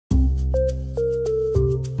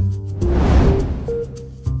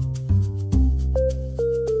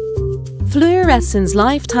Fluorescence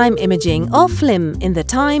Lifetime Imaging or FLIM in the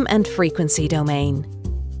time and frequency domain.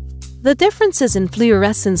 The differences in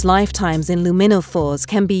fluorescence lifetimes in luminophores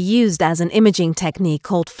can be used as an imaging technique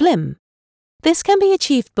called FLIM. This can be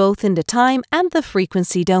achieved both in the time and the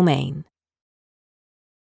frequency domain.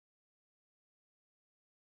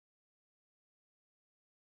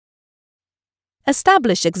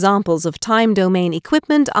 Established examples of time domain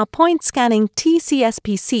equipment are point-scanning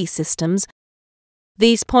TCSPC systems.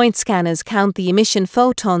 These point scanners count the emission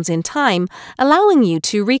photons in time, allowing you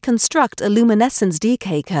to reconstruct a luminescence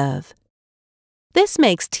decay curve. This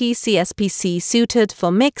makes TCSPC suited for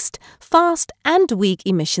mixed, fast, and weak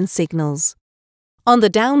emission signals. On the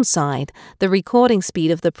downside, the recording speed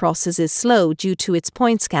of the process is slow due to its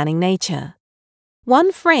point-scanning nature.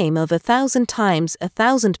 One frame of 1,000 times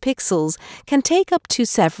 1,000 pixels can take up to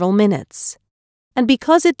several minutes. And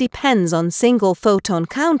because it depends on single photon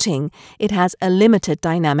counting, it has a limited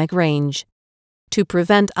dynamic range. To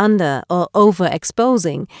prevent under- or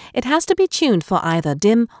overexposing, it has to be tuned for either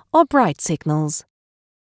dim or bright signals.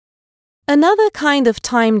 Another kind of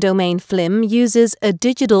time domain FLIM uses a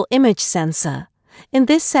digital image sensor. In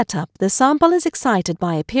this setup, the sample is excited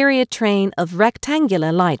by a period train of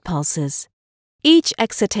rectangular light pulses. Each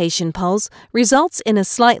excitation pulse results in a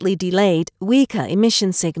slightly delayed, weaker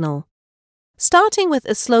emission signal, starting with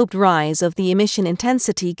a sloped rise of the emission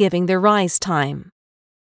intensity giving the rise time,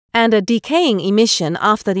 and a decaying emission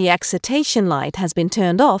after the excitation light has been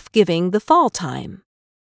turned off giving the fall time.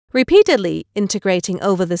 Repeatedly integrating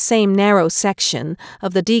over the same narrow section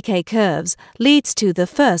of the decay curves leads to the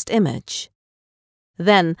first image.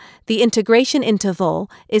 Then, the integration interval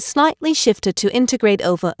is slightly shifted to integrate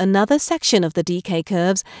over another section of the decay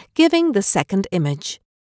curves, giving the second image.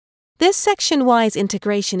 This section-wise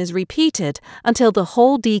integration is repeated until the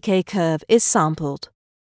whole decay curve is sampled.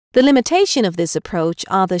 The limitation of this approach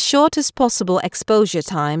are the shortest possible exposure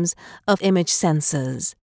times of image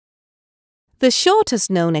sensors. The shortest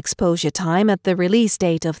known exposure time at the release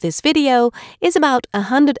date of this video is about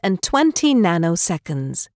 120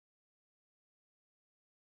 nanoseconds.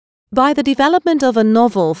 By the development of a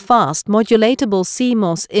novel, fast, modulatable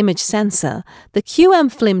CMOS image sensor, the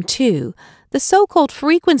QM-FLIM2, the so-called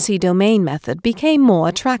frequency domain method became more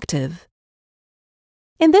attractive.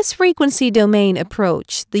 In this frequency domain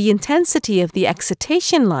approach, the intensity of the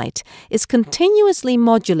excitation light is continuously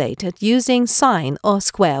modulated using sine or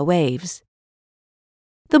square waves.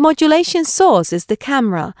 The modulation source is the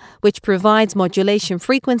camera, which provides modulation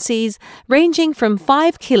frequencies ranging from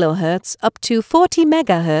 5 kHz up to 40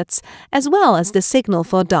 MHz, as well as the signal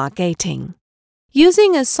for dark gating.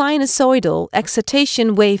 Using a sinusoidal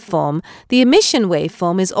excitation waveform, the emission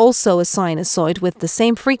waveform is also a sinusoid with the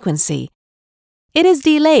same frequency. It is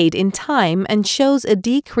delayed in time and shows a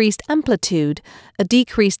decreased amplitude, a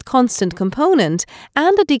decreased constant component,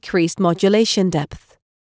 and a decreased modulation depth.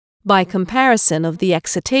 By comparison of the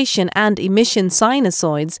excitation and emission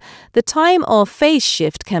sinusoids, the time or phase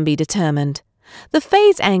shift can be determined. The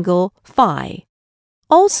phase angle, phi.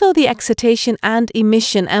 Also, the excitation and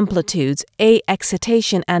emission amplitudes, A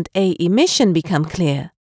excitation and A emission, become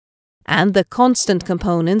clear. And the constant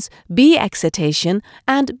components, B excitation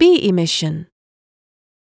and B emission.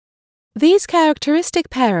 These characteristic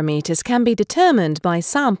parameters can be determined by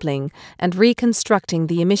sampling and reconstructing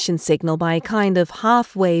the emission signal by a kind of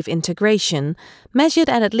half-wave integration measured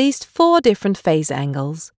at least 4 different phase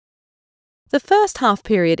angles. The first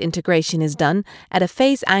half-period integration is done at a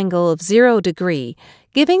phase angle of 0 degree,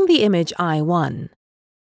 giving the image I1.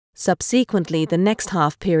 Subsequently, the next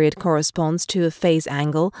half-period corresponds to a phase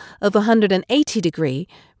angle of 180 degree,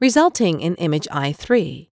 resulting in image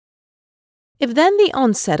I3. If then the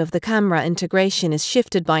onset of the camera integration is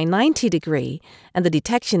shifted by 90 degree and the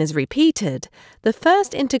detection is repeated, the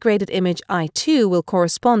first integrated image I2 will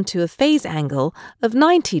correspond to a phase angle of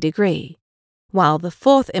 90 degree, while the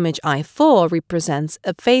fourth image I4 represents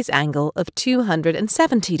a phase angle of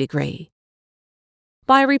 270 degree.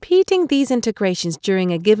 By repeating these integrations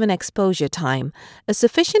during a given exposure time, a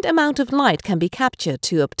sufficient amount of light can be captured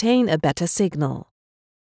to obtain a better signal.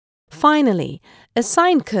 Finally, a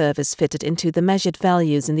sine curve is fitted into the measured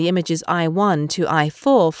values in the images I1 to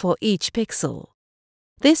I4 for each pixel.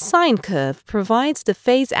 This sine curve provides the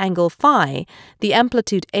phase angle phi, the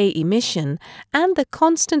amplitude A emission, and the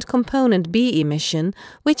constant component B emission,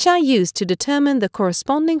 which are used to determine the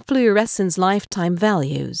corresponding fluorescence lifetime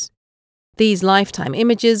values. These lifetime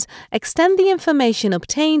images extend the information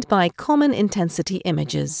obtained by common intensity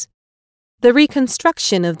images. The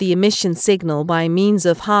reconstruction of the emission signal by means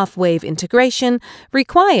of half-wave integration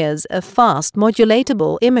requires a fast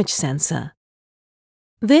modulatable image sensor.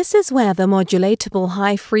 This is where the modulatable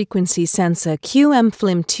high-frequency sensor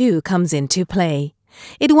FLIM2 comes into play.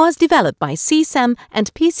 It was developed by CSEM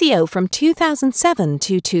and PCO from 2007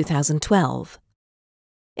 to 2012.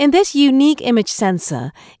 In this unique image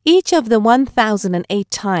sensor, each of the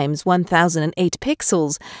 1008 times 1008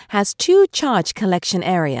 pixels has two charge collection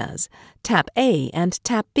areas, tap A and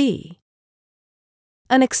tap B.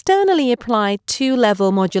 An externally applied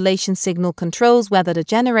two-level modulation signal controls whether the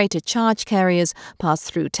generated charge carriers pass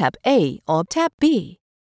through tap A or tap B.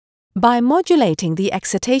 By modulating the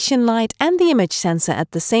excitation light and the image sensor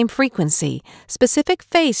at the same frequency, specific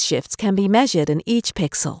phase shifts can be measured in each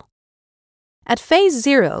pixel. At phase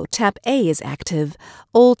 0, tap A is active.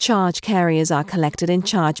 All charge carriers are collected in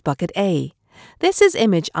charge bucket A. This is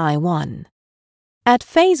image I1. At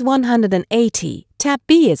phase 180, tap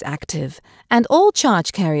B is active, and all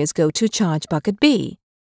charge carriers go to charge bucket B,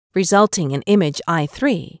 resulting in image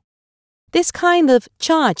I3. This kind of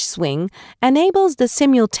charge swing enables the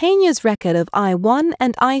simultaneous record of I1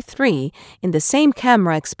 and I3 in the same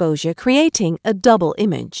camera exposure, creating a double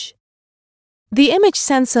image. The image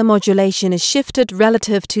sensor modulation is shifted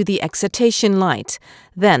relative to the excitation light.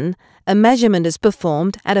 Then, a measurement is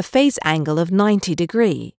performed at a phase angle of 90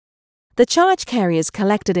 degrees. The charge carriers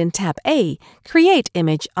collected in tap A create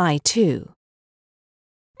image I2.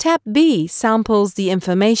 Tap B samples the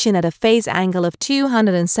information at a phase angle of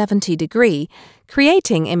 270 degrees,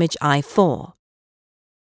 creating image I4.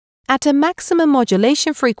 At a maximum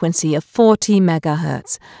modulation frequency of 40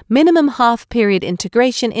 MHz, minimum half-period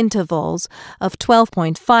integration intervals of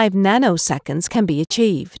 12.5 nanoseconds can be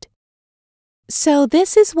achieved. So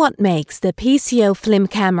this is what makes the PCO FLIM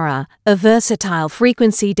camera a versatile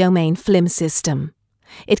frequency domain FLIM system.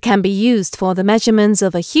 It can be used for the measurements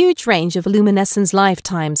of a huge range of luminescence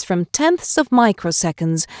lifetimes from tenths of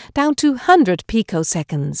microseconds down to 100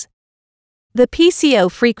 picoseconds. The PCO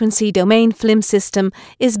frequency domain FLIM system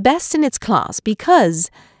is best in its class because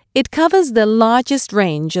it covers the largest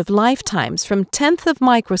range of lifetimes from tenths of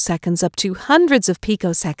microseconds up to hundreds of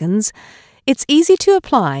picoseconds. It's easy to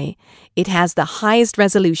apply, it has the highest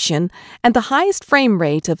resolution and the highest frame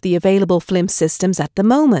rate of the available FLIM systems at the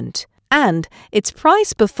moment, and its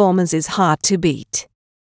price performance is hard to beat.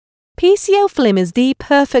 PCO FLIM is the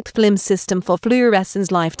perfect FLIM system for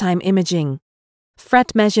fluorescence lifetime imaging.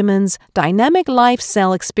 Fret measurements, dynamic live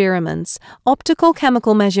cell experiments, optical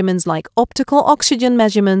chemical measurements like optical oxygen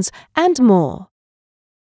measurements, and more.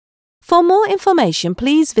 For more information,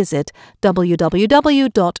 please visit www.pco.de.